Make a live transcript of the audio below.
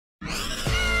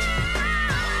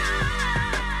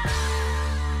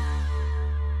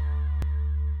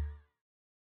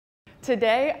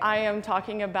Today, I am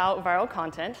talking about viral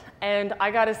content, and I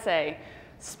gotta say,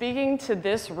 speaking to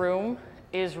this room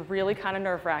is really kind of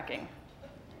nerve-wracking.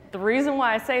 The reason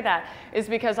why I say that is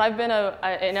because I've been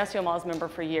an SEO Moz member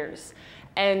for years,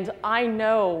 and I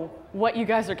know what you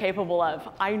guys are capable of.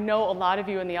 I know a lot of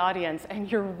you in the audience,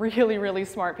 and you're really, really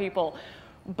smart people.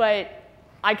 But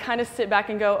I kind of sit back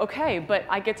and go, okay, but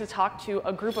I get to talk to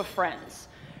a group of friends,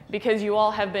 because you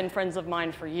all have been friends of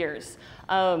mine for years.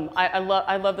 I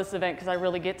love this event because I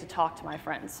really get to talk to my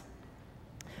friends.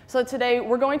 So today,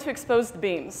 we're going to expose the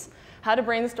beams, how to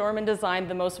brainstorm and design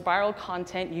the most viral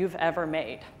content you've ever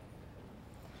made.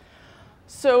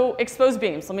 So expose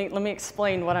beams, let me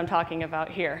explain what I'm talking about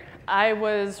here. I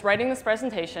was writing this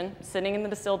presentation, sitting in the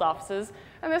Distilled offices,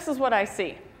 and this is what I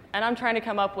see. And I'm trying to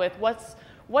come up with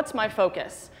what's my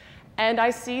focus. And I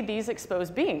see these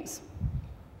exposed beams.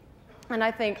 And I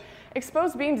think,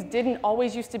 exposed beams didn't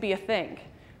always used to be a thing.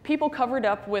 People covered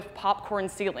up with popcorn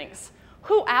ceilings.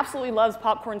 Who absolutely loves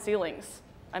popcorn ceilings?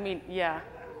 I mean, yeah,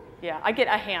 I get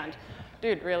a hand.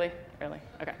 Dude, really? Really?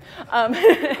 Okay.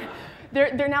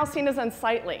 They're now seen as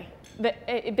unsightly.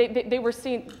 They were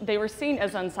seen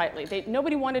as unsightly.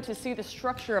 Nobody wanted to see the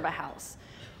structure of a house.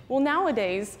 Well,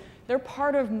 nowadays, they're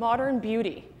part of modern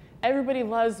beauty. Everybody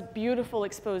loves beautiful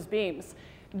exposed beams.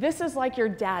 This is like your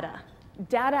data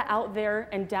out there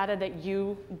and data that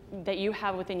you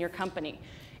have within your company.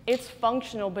 It's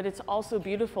functional, but it's also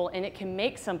beautiful, and it can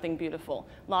make something beautiful.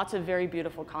 Lots of very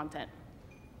beautiful content.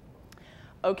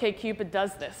 OkCupid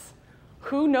does this.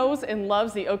 Who knows and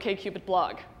loves the OkCupid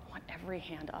blog? I want every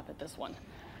hand up at this one,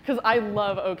 because I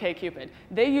love OkCupid.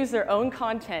 They use their own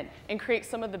content and create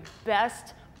some of the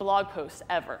best blog posts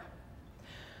ever.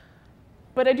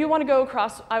 But I do want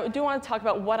to talk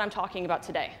about what I'm talking about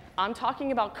today. I'm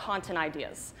talking about content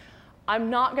ideas. I'm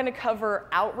not going to cover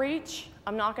outreach.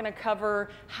 I'm not going to cover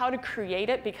how to create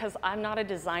it because I'm not a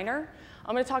designer.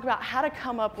 I'm going to talk about how to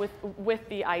come up with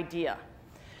the idea.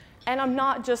 And I'm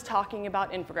not just talking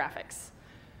about infographics.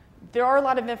 There are a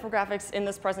lot of infographics in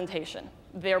this presentation.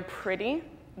 They're pretty,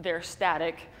 they're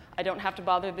static. I don't have to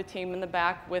bother the team in the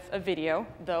back with a video,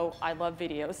 though I love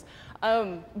videos.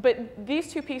 But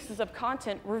these two pieces of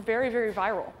content were very, very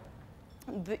viral.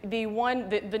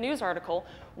 The news article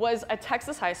was a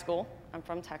Texas high school. I'm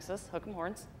from Texas, hook 'em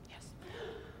horns. Yes.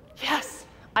 Yes.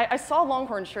 I saw a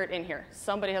Longhorn shirt in here.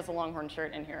 Somebody has a Longhorn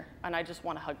shirt in here, and I just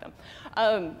want to hug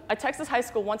them. A Texas high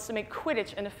school wants to make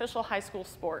Quidditch an official high school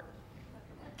sport.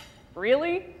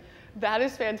 Really? That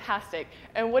is fantastic.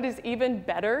 And what is even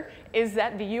better is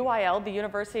that the UIL, the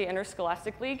University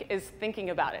Interscholastic League, is thinking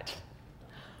about it.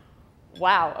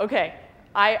 Wow, okay.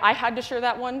 I had to share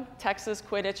that one. Texas,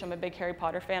 Quidditch, I'm a big Harry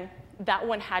Potter fan. That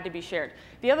one had to be shared.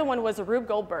 The other one was a Rube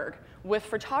Goldberg with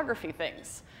photography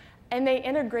things. And they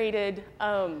integrated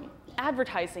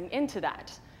advertising into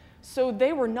that. So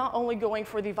they were not only going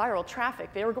for the viral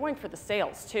traffic, they were going for the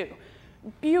sales too.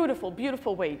 Beautiful,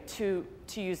 beautiful way to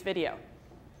use video.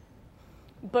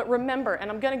 But remember, and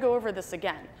I'm going to go over this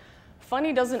again,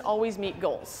 funny doesn't always meet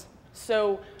goals.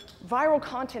 So viral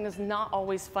content is not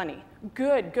always funny.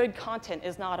 Good content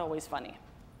is not always funny.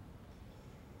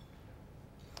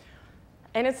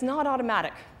 And it's not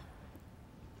automatic.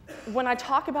 When I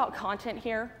talk about content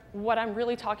here, what I'm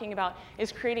really talking about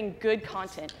is creating good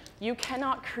content. You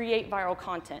cannot create viral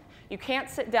content. You can't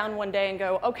sit down one day and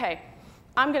go, okay,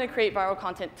 I'm going to create viral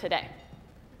content today.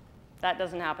 That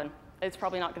doesn't happen. It's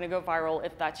probably not going to go viral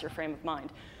if that's your frame of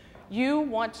mind. You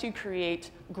want to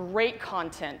create great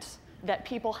content that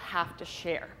people have to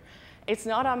share. It's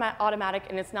not automatic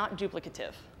and it's not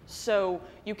duplicative. So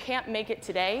you can't make it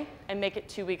today and make it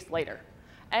 2 weeks later,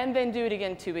 and then do it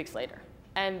again 2 weeks later,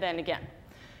 and then again.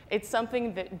 It's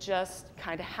something that just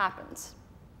kind of happens.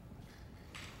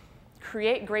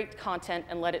 Create great content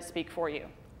and let it speak for you,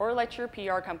 or let your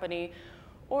PR company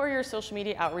or your social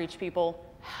media outreach people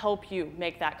help you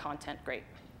make that content great.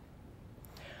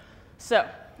 So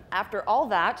after all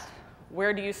that,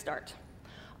 where do you start?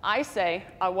 I say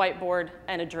a whiteboard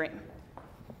and a dream.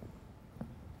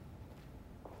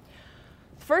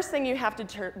 First thing you have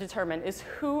to determine is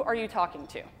who are you talking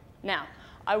to. Now,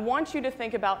 I want you to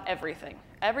think about everything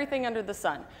under the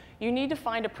sun. You need to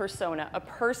find a persona, a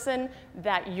person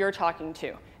that you're talking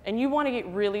to, and you want to get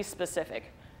really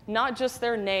specific. Not just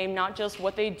their name, not just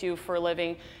what they do for a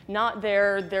living, not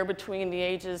they're between the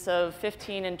ages of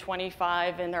 15 and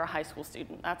 25 and they're a high school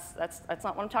student. That's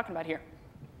not what I'm talking about here.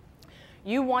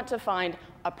 You want to find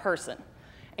a person.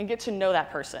 and get to know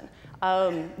that person.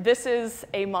 This is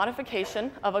a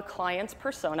modification of a client's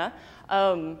persona.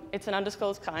 It's an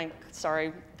undisclosed client.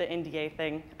 Sorry, the NDA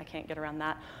thing, I can't get around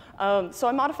that. So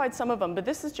I modified some of them, but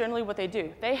this is generally what they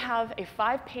do. They have a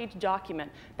 5-page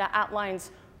document that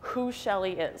outlines who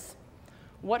Shelly is,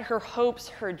 what her hopes,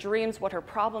 her dreams, what her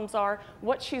problems are,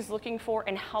 what she's looking for,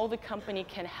 and how the company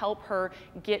can help her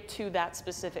get to that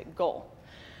specific goal.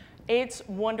 It's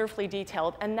wonderfully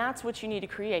detailed, and that's what you need to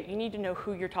create. You need to know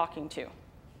who you're talking to.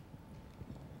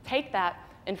 Take that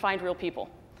and find real people,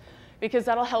 because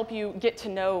that'll help you get to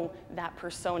know that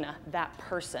persona, that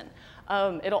person.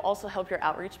 It'll also help your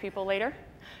outreach people later,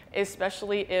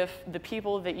 especially if the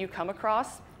people that you come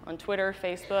across on Twitter,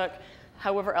 Facebook,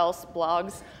 however else,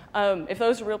 blogs, if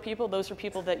those are real people, those are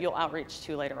people that you'll outreach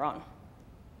to later on.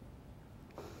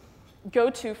 Go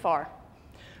too far.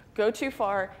 Go too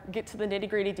far, get to the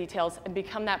nitty-gritty details, and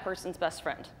become that person's best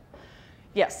friend.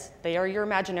 Yes, they are your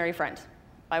imaginary friend.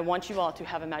 I want you all to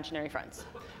have imaginary friends,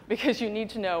 because you need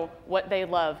to know what they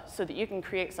love so that you can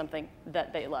create something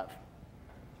that they love.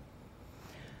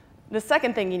 The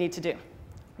second thing you need to do,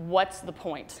 what's the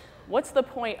point? What's the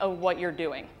point of what you're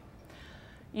doing?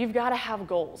 You've got to have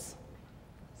goals.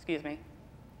 Excuse me.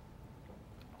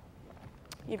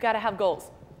 You've got to have goals.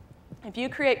 If you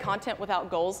create content without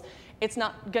goals, it's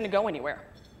not going to go anywhere.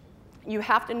 You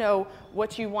have to know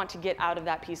what you want to get out of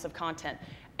that piece of content.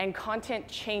 And content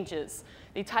changes.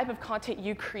 The type of content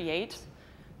you create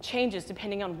changes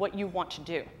depending on what you want to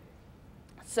do.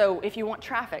 So if you want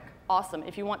traffic, awesome.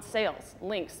 If you want sales,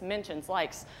 links, mentions,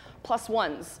 likes, plus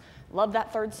ones, love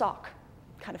that third sock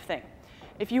kind of thing.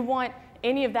 If you want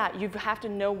any of that, you have to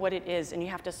know what it is, and you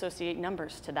have to associate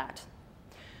numbers to that.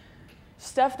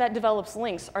 Stuff that develops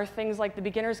links are things like the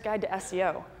Beginner's Guide to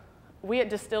SEO. We at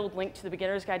Distilled link to the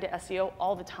Beginner's Guide to SEO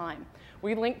all the time.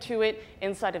 We link to it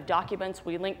inside of documents.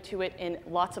 We link to it in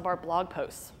lots of our blog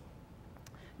posts.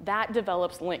 That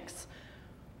develops links.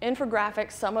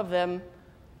 Infographics, some of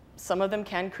them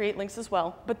can create links as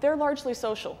well, but they're largely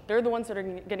social. They're the ones that are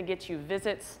going to get you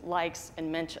visits, likes,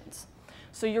 and mentions.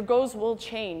 So your goals will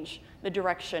change the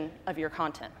direction of your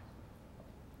content.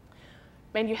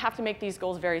 And you have to make these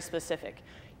goals very specific.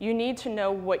 You need to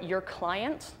know what your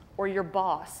client or your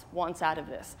boss wants out of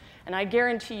this. And I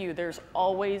guarantee you there's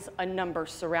always a number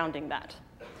surrounding that.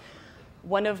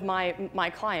 One of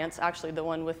my clients, actually the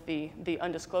one with the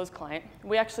undisclosed client,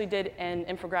 we actually did an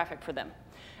infographic for them.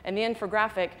 And the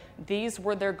infographic, these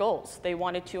were their goals. They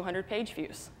wanted 200 page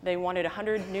views. They wanted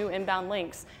 100 new inbound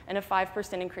links and a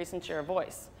 5% increase in share of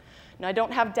voice. Now, I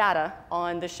don't have data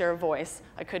on the share of voice.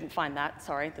 I couldn't find that,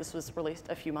 sorry. This was released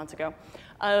a few months ago.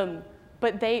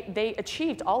 But they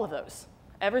achieved all of those,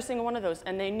 every single one of those,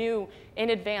 and they knew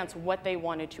in advance what they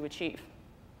wanted to achieve.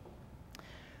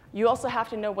 You also have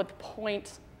to know what the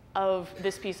point of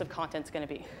this piece of content is going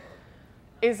to be.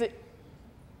 Is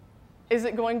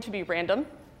it going to be random?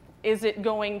 Is it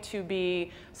going to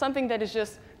be something that is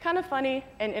just kind of funny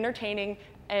and entertaining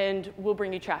and will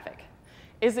bring you traffic?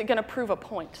 Is it going to prove a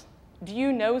point? Do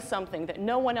you know something that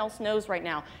no one else knows right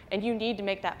now, and you need to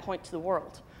make that point to the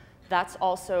world? That's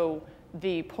also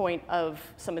the point of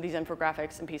some of these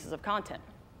infographics and pieces of content.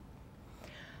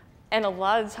 And a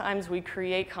lot of times we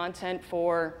create content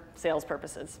for sales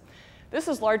purposes. This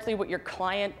is largely what your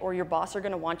client or your boss are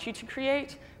going to want you to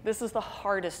create. This is the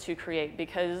hardest to create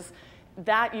because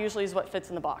that usually is what fits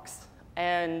in the box.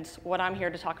 And what I'm here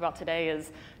to talk about today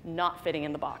is not fitting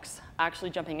in the box, actually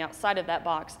jumping outside of that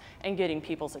box and getting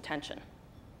people's attention.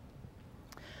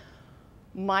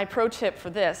 My pro tip for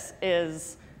this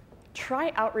is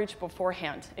try outreach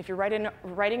beforehand if you're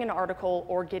writing an article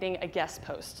or getting a guest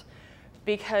post.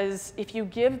 Because if you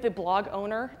give the blog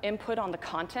owner input on the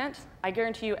content, I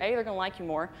guarantee you, A, they're going to like you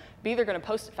more, B, they're going to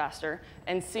post it faster,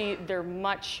 and C, they're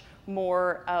much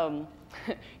more,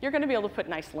 you're going to be able to put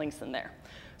nice links in there.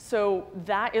 So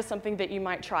that is something that you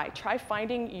might try. Try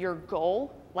finding your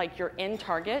goal, like your end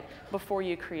target, before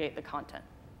you create the content.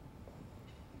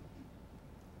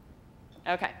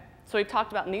 Okay, so we've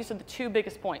talked about, and these are the two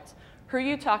biggest points. Who are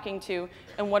you talking to,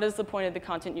 and what is the point of the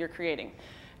content you're creating?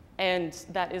 And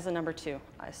that is a number 2,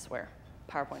 I swear.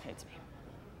 PowerPoint hates me.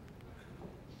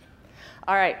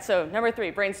 All right, so number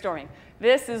 3, brainstorming.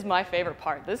 This is my favorite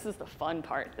part. This is the fun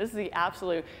part. This is the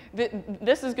absolute,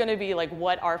 this is going to be like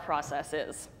what our process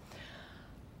is.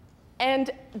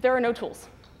 And there are no tools.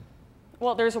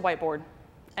 Well, there's a whiteboard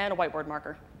and a whiteboard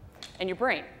marker and your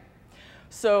brain.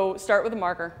 So start with a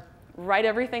marker, write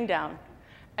everything down,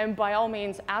 and by all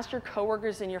means, ask your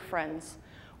coworkers and your friends.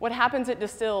 What happens at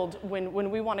Distilled when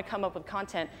we want to come up with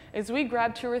content is we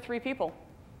grab 2 or 3 people.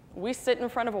 We sit in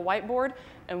front of a whiteboard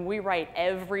and we write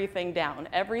everything down.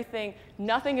 Everything,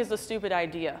 nothing is a stupid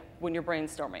idea when you're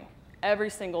brainstorming. Every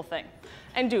single thing.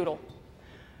 And doodle.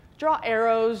 Draw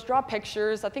arrows, draw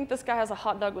pictures. I think this guy has a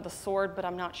hot dog with a sword, but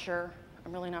I'm not sure.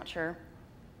 I'm really not sure.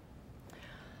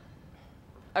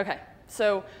 Okay,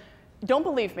 so don't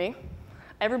believe me.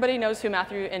 Everybody knows who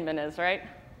Matthew Inman is, right?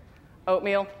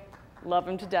 Oatmeal, love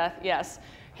him to death, yes.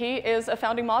 He is a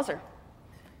founding Mozer.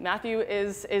 Matthew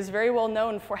is very well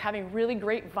known for having really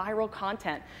great viral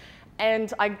content.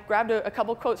 And I grabbed a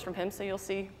couple quotes from him, so you'll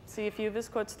see a few of his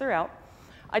quotes throughout.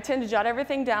 I tend to jot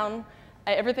everything down,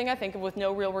 everything I think of with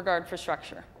no real regard for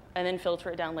structure, and then filter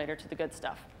it down later to the good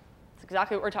stuff. That's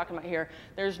exactly what we're talking about here.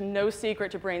 There's no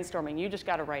secret to brainstorming. You just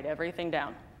got to write everything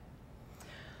down.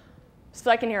 So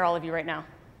I can hear all of you right now.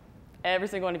 Every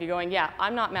single one of you going, yeah,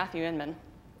 I'm not Matthew Inman.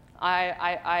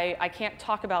 I can't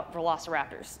talk about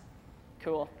velociraptors.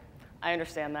 Cool, I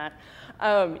understand that.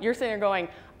 You're sitting there going,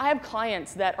 I have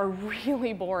clients that are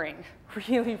really boring,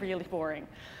 really, really boring.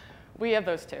 We have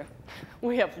those too.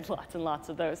 We have lots and lots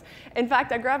of those. In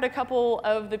fact, I grabbed a couple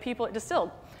of the people at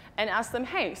Distilled and asked them,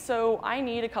 hey, so I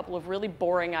need a couple of really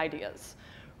boring ideas,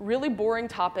 really boring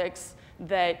topics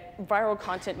that viral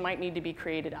content might need to be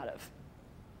created out of.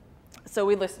 So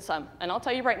we listed some, and I'll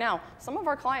tell you right now, some of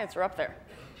our clients are up there,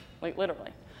 like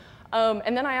literally.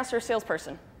 And then I asked our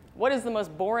salesperson, what is the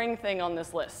most boring thing on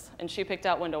this list? And she picked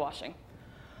out window washing.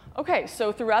 Okay,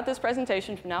 so throughout this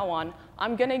presentation from now on,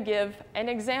 I'm gonna give an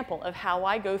example of how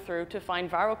I go through to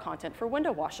find viral content for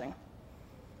window washing.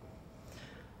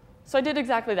 So I did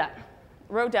exactly that.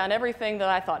 Wrote down everything that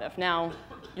I thought of. Now,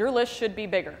 your list should be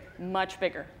bigger, much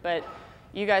bigger, but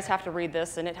you guys have to read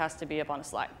this and it has to be up on a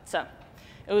slide. So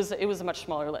it was a much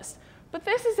smaller list. But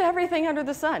this is everything under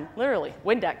the sun, literally.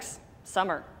 Windex,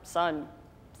 summer, sun,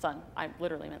 I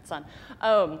literally meant sun.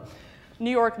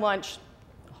 New York lunch,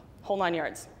 whole 9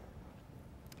 yards.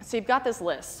 So you've got this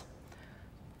list.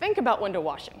 Think about window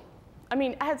washing. I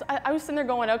mean, I was sitting there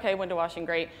going, okay, window washing,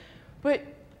 great. But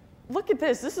look at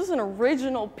this. This is an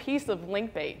original piece of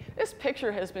link bait. This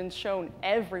picture has been shown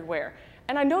everywhere.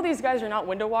 And I know these guys are not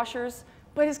window washers,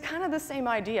 but it's kind of the same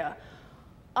idea.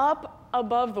 Up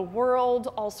above the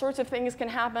world, all sorts of things can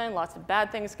happen. Lots of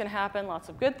bad things can happen. Lots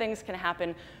of good things can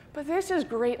happen. But this is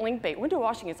great link bait. Window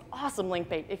washing is awesome link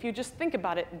bait if you just think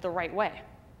about it the right way.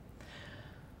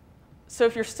 So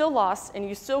if you're still lost and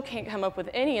you still can't come up with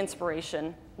any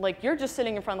inspiration, like you're just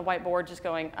sitting in front of the whiteboard just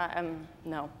going,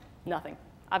 no, nothing.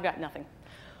 I've got nothing.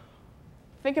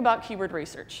 Think about keyword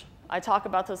research. I talk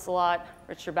about this a lot.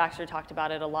 Richard Baxter talked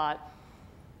about it a lot.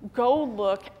 Go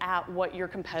look at what your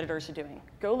competitors are doing.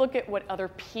 Go look at what other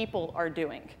people are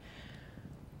doing.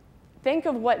 Think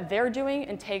of what they're doing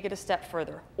and take it a step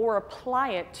further, or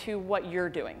apply it to what you're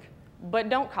doing. But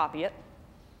don't copy it.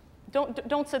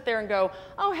 Don't sit there and go,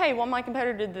 oh, hey, well, my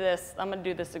competitor did this. I'm going to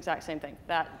do this exact same thing.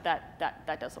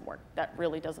 That doesn't work. That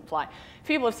really doesn't fly. If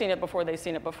people have seen it before, they've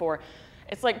seen it before.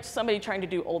 It's like somebody trying to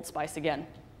do Old Spice again.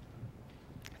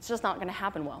 It's just not going to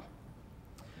happen well.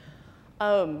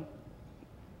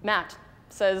 Matt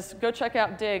says, go check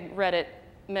out Dig, Reddit,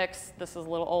 Mix. This is a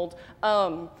little old.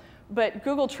 But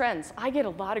Google Trends. I get a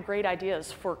lot of great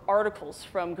ideas for articles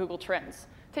from Google Trends.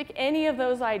 Take any of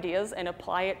those ideas and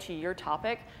apply it to your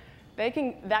topic.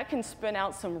 That can spin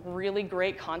out some really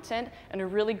great content and a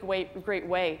really great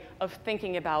way of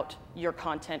thinking about your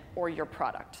content or your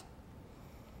product.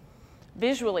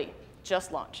 Visually,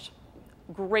 just launched.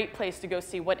 Great place to go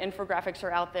see what infographics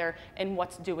are out there and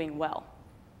what's doing well.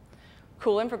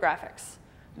 Cool infographics.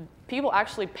 People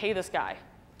actually pay this guy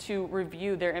to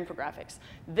review their infographics.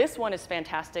 This one is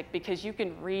fantastic because you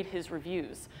can read his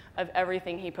reviews of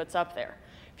everything he puts up there.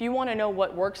 If you want to know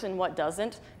what works and what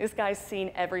doesn't, this guy's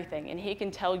seen everything, and he can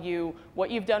tell you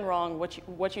what you've done wrong,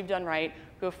 what you've done right.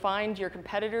 Go find your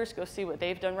competitors, go see what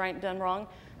they've done right and done wrong,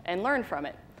 and learn from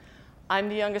it. I'm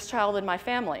the youngest child in my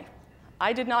family.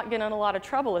 I did not get in a lot of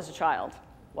trouble as a child.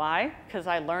 Why? Because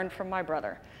I learned from my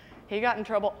brother. He got in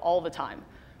trouble all the time.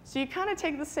 So you kind of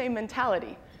take the same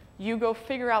mentality. You go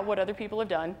figure out what other people have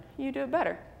done, you do it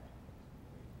better.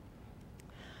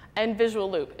 And Visual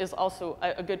Loop is also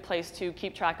a good place to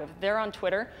keep track of. They're on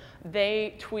Twitter.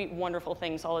 They tweet wonderful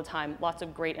things all the time, lots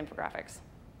of great infographics.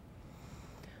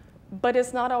 But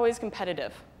it's not always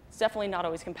competitive. It's definitely not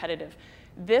always competitive.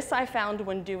 This I found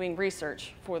when doing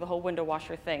research for the whole window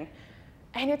washer thing,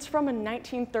 and it's from a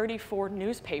 1934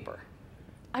 newspaper.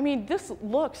 I mean, this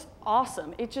looks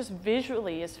awesome. It just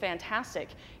visually is fantastic.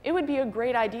 It would be a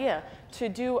great idea to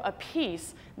do a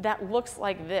piece that looks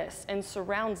like this and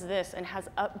surrounds this and has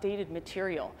updated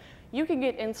material. You can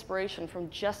get inspiration from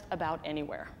just about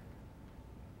anywhere.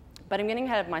 But I'm getting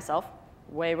ahead of myself.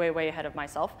 way, way, way ahead of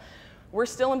myself. We're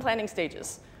still in planning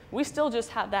stages. We still just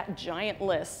have that giant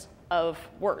list of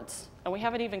words, and we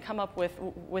haven't even come up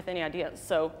with any ideas,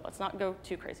 so let's not go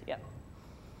too crazy yet.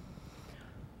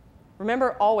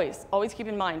 Remember, always keep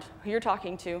in mind who you're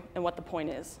talking to and what the point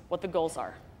is, what the goals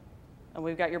are. And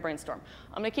we've got your brainstorm.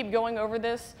 I'm gonna keep going over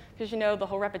this because you know the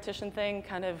whole repetition thing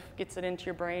kind of gets it into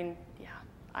your brain. Yeah,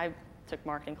 I took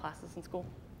marketing classes in school.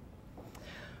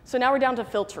 So now we're down to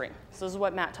filtering. So this is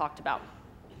what Matt talked about.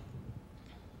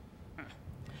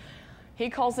 He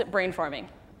calls it brain farming.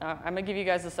 I'm gonna give you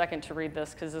guys a second to read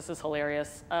this because this is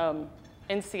hilarious.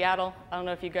 In Seattle, I don't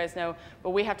know if you guys know, but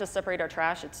we have to separate our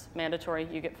trash. It's mandatory.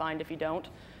 You get fined if you don't.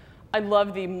 I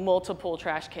love the multiple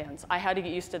trash cans. I had to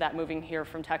get used to that moving here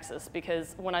from Texas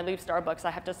because when I leave Starbucks,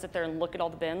 I have to sit there and look at all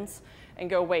the bins and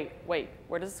go, wait,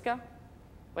 where does this go?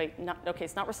 Wait, okay,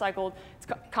 it's not recycled, it's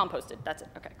composted, that's it,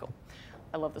 okay, cool.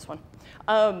 I love this one.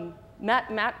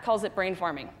 Matt calls it brain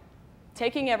farming.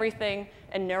 Taking everything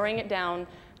and narrowing it down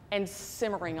and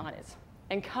simmering on it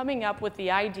and coming up with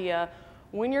the idea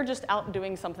when you're just out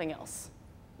doing something else.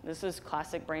 This is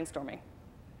classic brainstorming.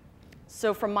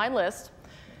 So from my list,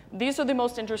 these are the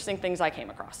most interesting things I came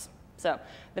across. So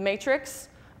the Matrix,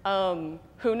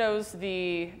 who knows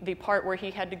the part where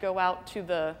he had to go out to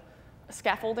the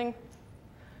scaffolding?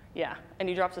 Yeah, and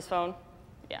he drops his phone?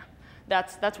 Yeah,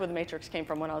 that's where the Matrix came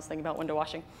from when I was thinking about window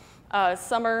washing.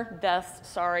 Summer, death,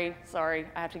 sorry,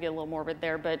 I have to get a little morbid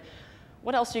there, but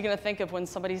what else are you gonna think of when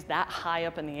somebody's that high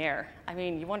up in the air? I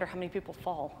mean, you wonder how many people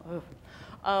fall.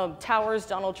 Towers,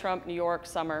 Donald Trump, New York,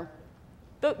 summer.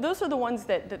 Those are the ones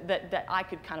that I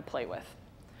could kind of play with.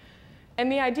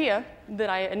 And the idea that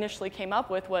I initially came up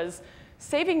with was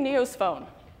saving Neo's phone,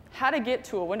 how to get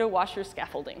to a window washer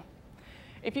scaffolding.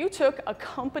 If you took a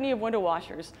company of window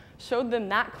washers, showed them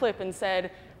that clip and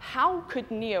said, how could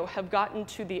Neo have gotten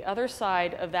to the other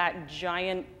side of that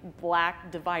giant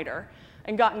black divider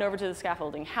and gotten over to the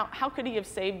scaffolding? How could he have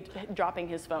saved dropping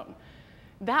his phone?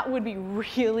 That would be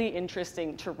really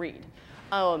interesting to read.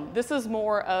 This is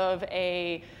more of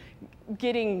a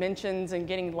getting mentions and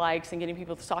getting likes and getting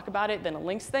people to talk about it than a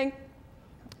links thing,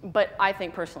 but I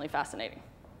think personally fascinating.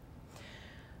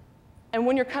 And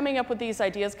when you're coming up with these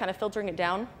ideas, kind of filtering it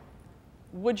down,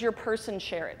 would your person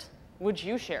share it? Would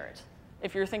you share it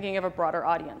if you're thinking of a broader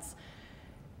audience?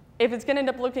 If it's gonna end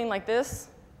up looking like this,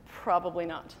 probably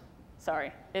not.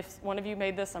 Sorry. If one of you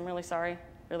made this, I'm really sorry,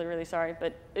 really, really sorry,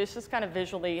 but it's just kind of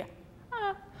visually,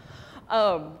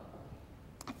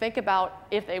 think about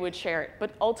if they would share it,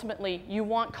 but ultimately you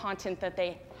want content that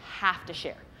they have to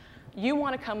share. You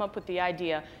want to come up with the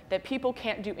idea that people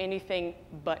can't do anything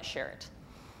but share it.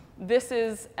 This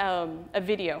is a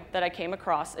video that I came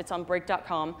across. It's on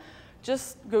break.com.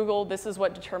 Just Google, this is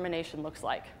what determination looks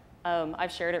like.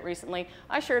 I've shared it recently.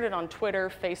 I shared it on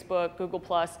Twitter, Facebook, Google+.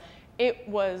 It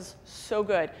was so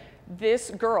good.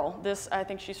 This girl, I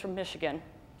think she's from Michigan,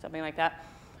 something like that,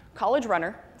 college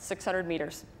runner, 600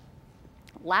 meters.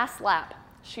 Last lap,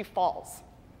 she falls.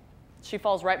 She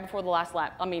falls right before the last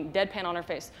lap. I mean, deadpan on her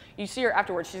face. You see her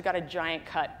afterwards, she's got a giant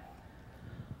cut.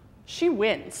 She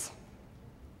wins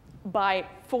by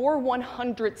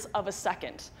 4/100ths of a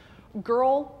second.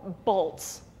 Girl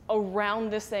bolts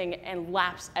around this thing and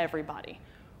laps everybody.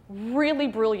 Really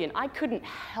brilliant. I couldn't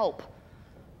help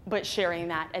but sharing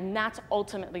that, and that's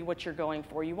ultimately what you're going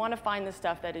for. You want to find the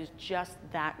stuff that is just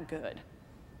that good.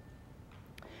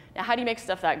 Now, how do you make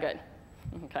stuff that good?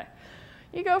 Okay.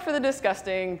 You go for the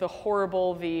disgusting, the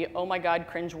horrible, the oh my God,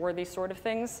 cringeworthy sort of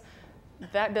things.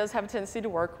 That does have a tendency to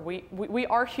work. We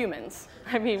are humans.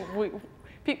 I mean,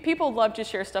 people love to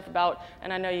share stuff about,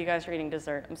 and I know you guys are eating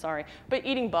dessert, I'm sorry, but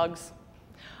eating bugs.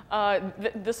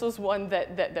 This was one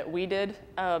that we did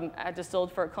at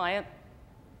Distilled for a client,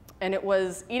 and it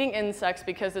was eating insects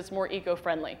because it's more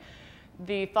eco-friendly.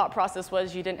 The thought process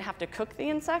was you didn't have to cook the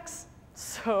insects,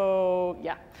 so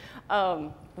yeah.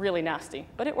 Really nasty,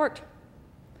 but it worked.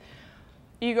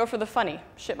 You go for the funny,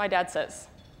 shit my dad says.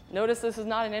 Notice this is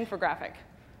not an infographic.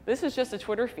 This is just a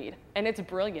Twitter feed, and it's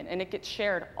brilliant, and it gets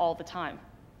shared all the time.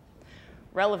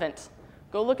 Relevant.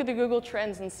 Go look at the Google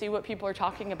Trends and see what people are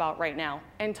talking about right now,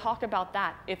 and talk about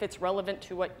that if it's relevant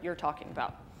to what you're talking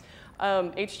about.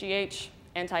 HGH,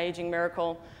 anti-aging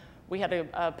miracle. We had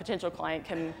a potential client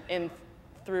come in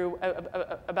through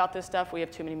about this stuff. We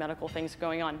have too many medical things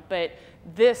going on, but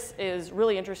this is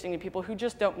really interesting to people who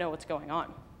just don't know what's going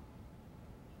on.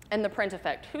 And the print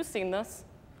effect. Who's seen this?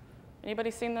 Anybody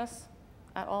seen this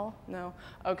at all? No?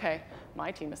 Okay,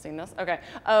 my team has seen this. Okay,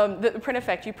 the print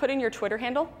effect, you put in your Twitter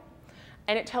handle,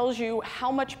 and it tells you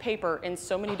how much paper in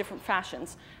so many different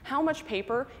fashions, how much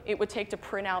paper it would take to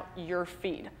print out your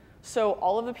feed. So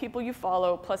all of the people you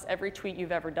follow plus every tweet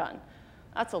you've ever done.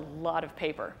 That's a lot of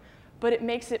paper, but it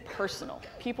makes it personal.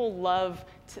 People love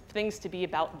things to be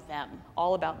about them,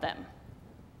 all about them.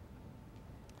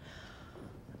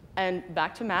 And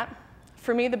back to Matt.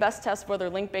 For me, the best test of whether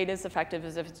link bait is effective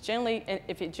is if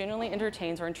it genuinely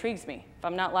entertains or intrigues me. If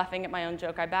I'm not laughing at my own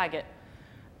joke, I bag it.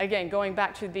 Again, going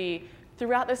back to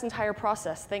throughout this entire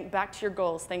process, think back to your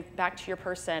goals, think back to your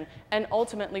person, and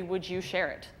ultimately, would you share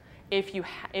it?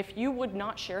 If you would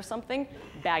not share something,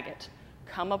 bag it.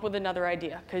 Come up with another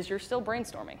idea, because you're still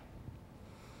brainstorming.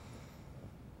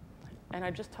 And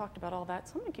I just talked about all that,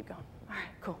 so I'm gonna keep going. All right,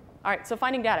 cool. All right, so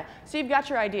finding data. So you've got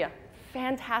your idea.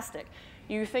 Fantastic.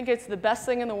 You think it's the best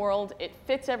thing in the world. It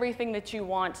fits everything that you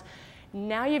want.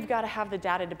 Now you've got to have the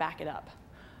data to back it up.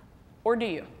 Or do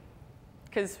you?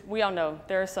 Because we all know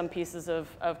there are some pieces of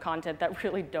content that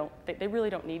really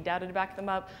don't need data to back them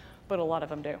up, but a lot of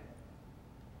them do.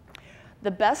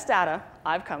 The best data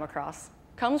I've come across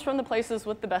comes from the places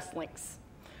with the best links.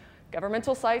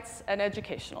 Governmental sites and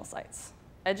educational sites.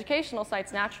 Educational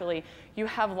sites, naturally, you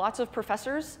have lots of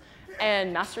professors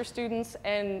and master's students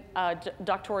and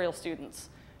doctoral students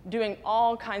doing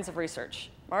all kinds of research,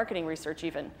 marketing research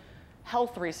even,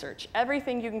 health research,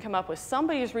 everything you can come up with.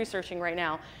 Somebody is researching right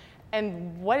now,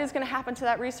 and what is going to happen to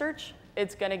that research?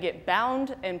 It's going to get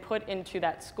bound and put into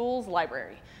that school's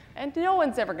library, and no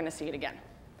one's ever going to see it again.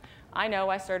 I know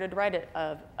I started to write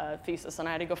a thesis, and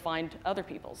I had to go find other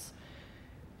people's.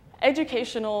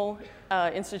 Educational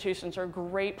institutions are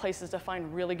great places to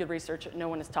find really good research that no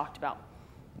one has talked about.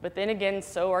 But then again,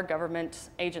 so are government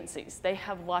agencies. They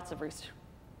have lots of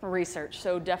research,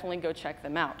 so definitely go check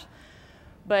them out.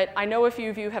 But I know a few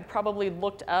of you have probably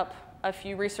looked up a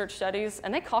few research studies,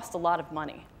 and they cost a lot of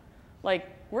money. Like,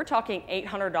 we're talking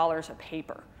 $800 a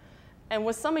paper. And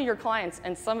with some of your clients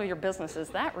and some of your businesses,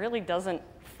 that really doesn't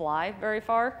fly very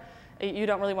far. You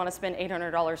don't really want to spend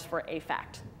 $800 for a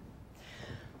fact.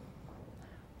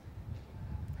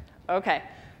 Okay,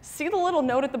 see the little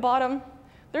note at the bottom?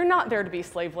 They're not there to be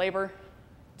slave labor.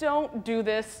 Don't do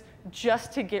this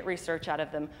just to get research out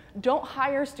of them. Don't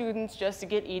hire students just to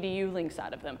get EDU links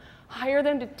out of them. Hire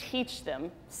them to teach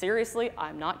them. Seriously,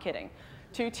 I'm not kidding.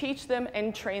 To teach them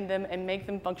and train them and make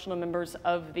them functional members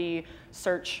of the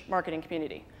search marketing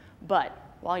community. But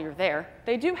while you're there,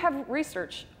 they do have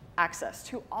research access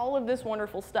to all of this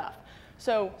wonderful stuff.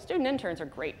 So student interns are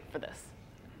great for this.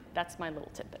 That's my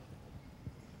little tidbit.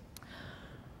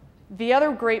 The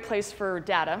other great place for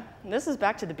data, and this is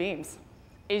back to the beams,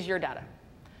 is your data.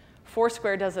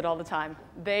 Foursquare does it all the time.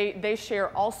 They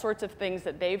share all sorts of things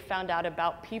that they've found out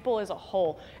about people as a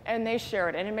whole, and they share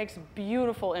it, and it makes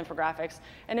beautiful infographics,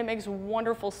 and it makes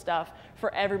wonderful stuff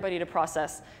for everybody to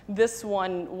process. This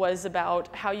one was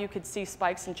about how you could see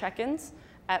spikes and check-ins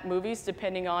at movies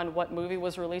depending on what movie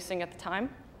was releasing at the time.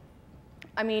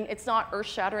 I mean, it's not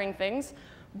earth-shattering things,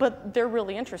 but they're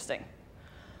really interesting.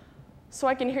 So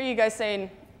I can hear you guys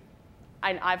saying,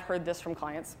 and I've heard this from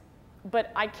clients, but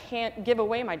I can't give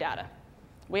away my data.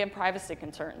 We have privacy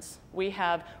concerns. We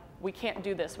can't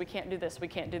do this, we can't do this, we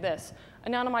can't do this.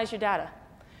 Anonymize your data.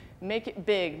 Make it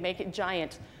big, make it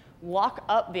giant. Lock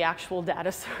up the actual data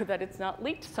so that it's not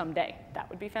leaked someday. That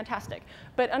would be fantastic.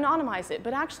 But anonymize it,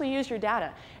 but actually use your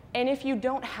data. And if you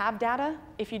don't have data,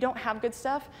 if you don't have good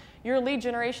stuff, you're a lead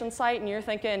generation site and you're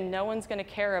thinking, no one's gonna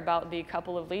care about the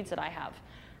couple of leads that I have.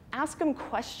 Ask them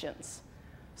questions.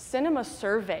 Send them a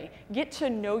survey. Get to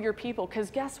know your people, because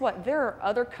guess what? There are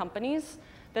other companies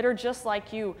that are just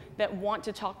like you that want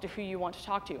to talk to who you want to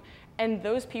talk to. And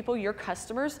those people, your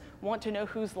customers, want to know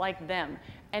who's like them.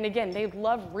 And again, they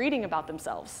love reading about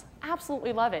themselves.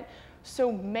 Absolutely love it.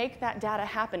 So make that data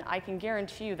happen. I can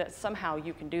guarantee you that somehow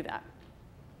you can do that.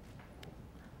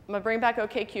 I'm gonna bring back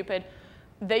OkCupid.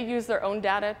 They use their own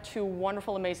data to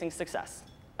wonderful, amazing success.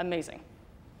 Amazing.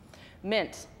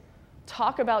 Mint.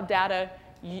 Talk about data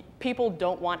people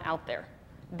don't want out there.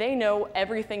 They know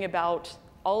everything about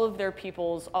all of their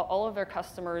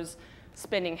customers'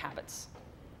 spending habits.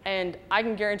 And I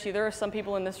can guarantee there are some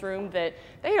people in this room that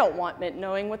they don't want Mint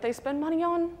knowing what they spend money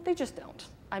on. They just don't.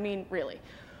 I mean, really.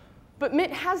 But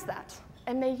Mint has that,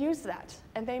 and they use that,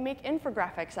 and they make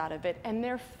infographics out of it, and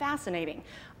they're fascinating.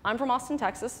 I'm from Austin,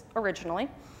 Texas, originally,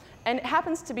 and it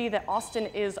happens to be that Austin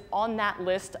is on that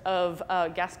list of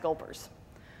gas gulpers.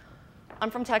 I'm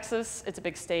from Texas. It's a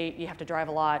big state. You have to drive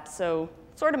a lot, so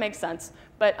it sort of makes sense.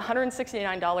 But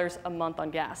 $169 a month on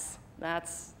gas,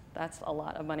 that's a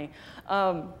lot of money.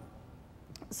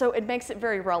 So it makes it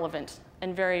very relevant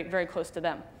and very, very close to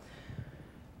them.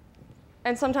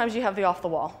 And sometimes you have the off the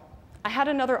wall. I had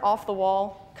another off the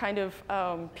wall kind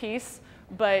of piece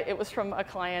but it was from a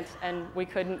client and we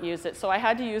couldn't use it. So I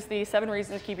had to use the 7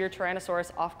 Reasons to Keep Your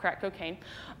Tyrannosaurus Off Crack Cocaine.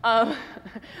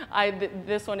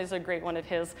 This one is a great one of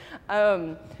his.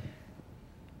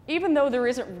 Even though there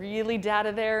isn't really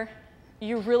data there,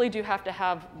 you really do have to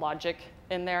have logic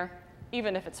in there,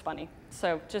 even if it's funny.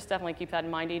 So just definitely keep that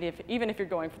in mind, even if you're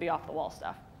going for the off-the-wall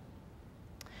stuff.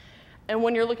 And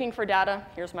when you're looking for data,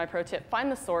 here's my pro tip.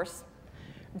 Find the source.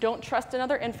 Don't trust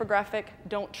another infographic.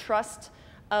 Don't trust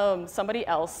somebody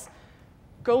else.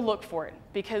 Go look for it,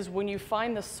 because when you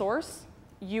find the source,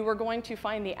 you are going to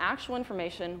find the actual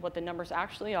information, what the numbers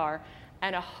actually are,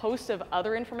 and a host of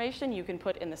other information you can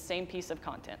put in the same piece of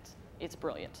content. It's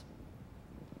brilliant.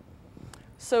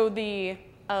 So the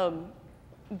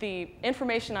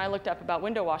information I looked up about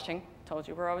window washing, told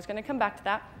you we're always going to come back to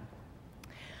that.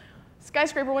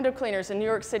 Skyscraper window cleaners in New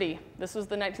York City. This was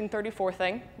the 1934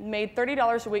 thing. Made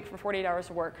 $30 a week for 48 hours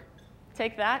of work.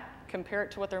 Take that, compare it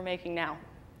to what they're making now.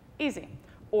 Easy.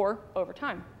 Or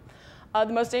overtime. The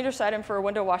most dangerous item for a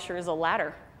window washer is a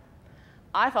ladder.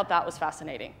 I thought that was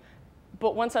fascinating.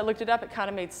 But once I looked it up, it kind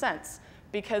of made sense,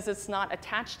 because it's not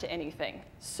attached to anything.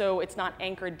 So it's not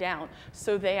anchored down.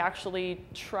 So they actually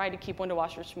try to keep window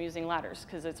washers from using ladders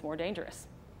because it's more dangerous.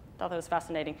 Thought that was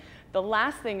fascinating. The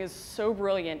last thing is so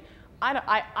brilliant.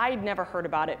 I'd never heard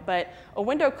about it, but a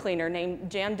window cleaner named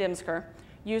Jan Dimsker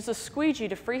used a squeegee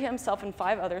to free himself and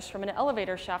 5 others from an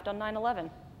elevator shaft on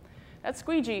 9/11. That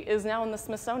squeegee is now in the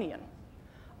Smithsonian.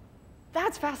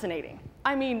 That's fascinating.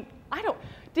 I mean,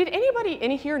 did anybody in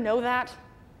here know that?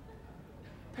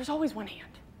 There's always one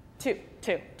hand.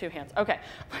 Two hands. Okay,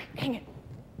 dang it.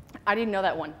 I didn't know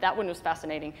that one. That one was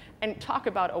fascinating. And talk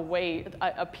about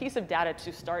a piece of data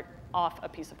to start off a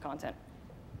piece of content.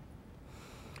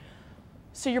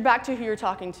 So you're back to who you're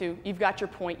talking to. You've got your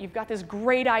point. You've got this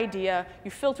great idea.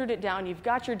 You filtered it down. You've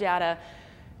got your data.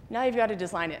 Now you've got to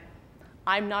design it.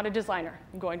 I'm not a designer.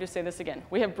 I'm going to say this again.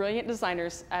 We have brilliant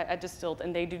designers at Distilled,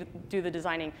 and they do the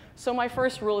designing. So my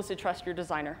first rule is to trust your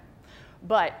designer.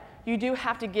 But you do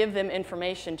have to give them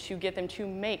information to get them to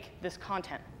make this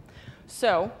content.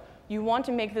 So you want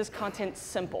to make this content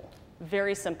simple,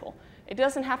 very simple. It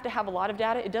doesn't have to have a lot of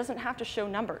data. It doesn't have to show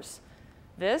numbers.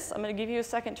 This, I'm going to give you a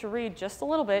second to read just a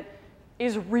little bit,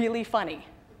 is really funny,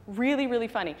 really, really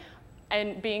funny.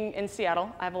 And being in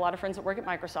Seattle, I have a lot of friends that work at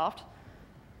Microsoft.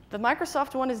 The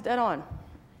Microsoft one is dead on.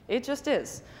 It just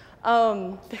is.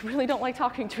 They really don't like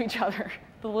talking to each other.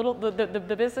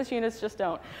 The business units just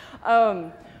don't.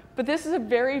 But this is a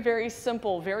very, very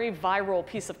simple, very viral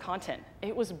piece of content.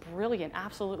 It was brilliant,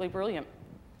 absolutely brilliant.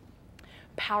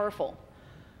 Powerful.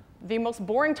 The most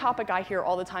boring topic I hear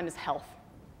all the time is health.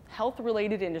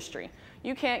 Health-related industry.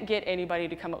 You can't get anybody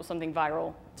to come up with something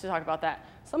viral to talk about that.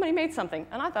 Somebody made something,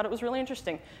 and I thought it was really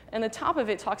interesting. And the top of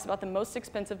it talks about the most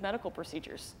expensive medical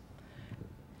procedures.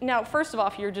 Now, first of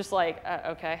all, you're just like,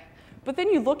 okay. But then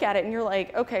you look at it and you're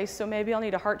like, okay, so maybe I'll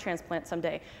need a heart transplant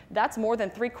someday. That's more than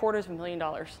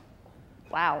 $750,000.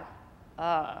 Wow.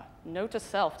 Note to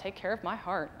self, take care of my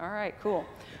heart. All right, cool.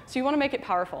 So you want to make it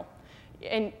powerful.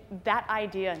 And that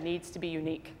idea needs to be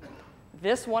unique.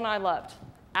 This one I loved.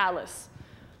 Atlas.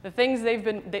 The things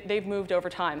they've moved over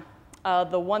time.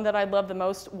 The one that I loved the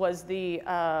most was the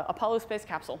Apollo space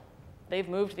capsule. They've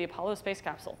moved the Apollo space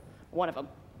capsule, one of them.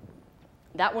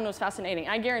 That one was fascinating.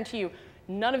 I guarantee you,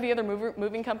 none of the other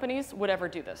moving companies would ever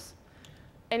do this.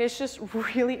 And it's just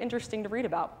really interesting to read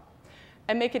about.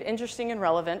 And make it interesting and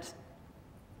relevant.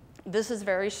 This is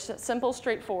very simple,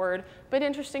 straightforward, but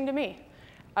interesting to me,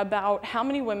 about how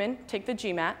many women take the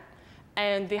GMAT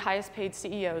and the highest paid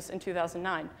CEOs in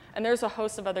 2009. And there's a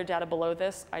host of other data below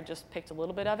this. I just picked a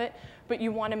little bit of it. But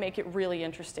you want to make it really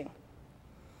interesting.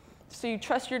 So you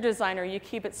trust your designer. You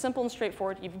keep it simple and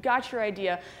straightforward. You've got your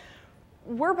idea.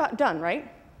 We're about done, right?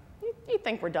 You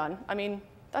think we're done. I mean,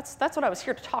 that's what I was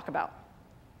here to talk about.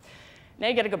 Now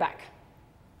you got to go back.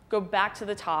 Go back to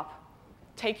the top.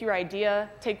 Take your idea.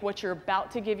 Take what you're about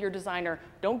to give your designer.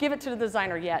 Don't give it to the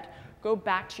designer yet. Go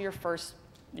back to your first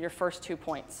 2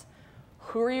 points.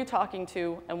 Who are you talking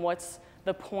to, and what's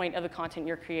the point of the content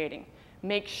you're creating?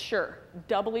 Make sure,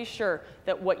 doubly sure,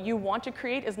 that what you want to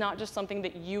create is not just something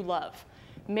that you love.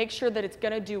 Make sure that it's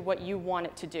going to do what you want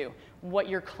it to do, what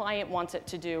your client wants it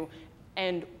to do,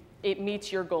 and it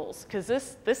meets your goals. Because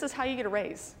this is how you get a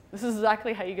raise. This is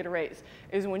exactly how you get a raise,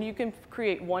 is when you can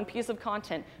create one piece of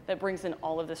content that brings in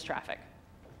all of this traffic.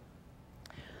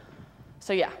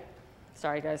 So yeah,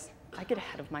 sorry guys, I get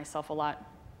ahead of myself a lot.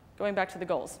 Going back to the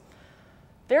goals.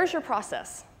 There's your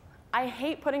process. I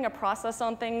hate putting a process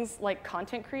on things like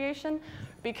content creation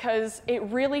because it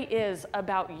really is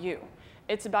about you.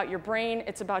 It's about your brain,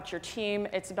 it's about your team,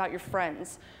 it's about your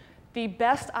friends. The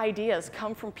best ideas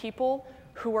come from people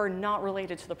who are not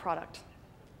related to the product.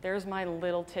 There's my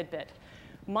little tidbit.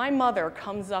 My mother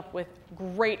comes up with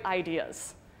great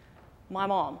ideas. My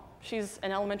mom, she's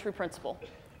an elementary principal,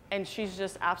 and she's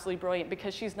just absolutely brilliant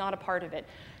because she's not a part of it.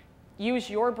 Use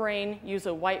your brain, use a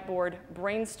whiteboard,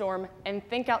 brainstorm, and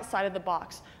think outside of the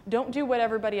box. Don't do what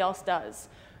everybody else does.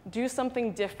 Do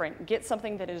something different. Get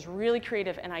something that is really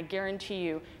creative, and I guarantee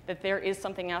you that there is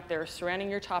something out there surrounding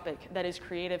your topic that is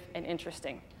creative and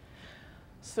interesting.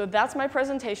 So that's my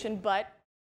presentation, but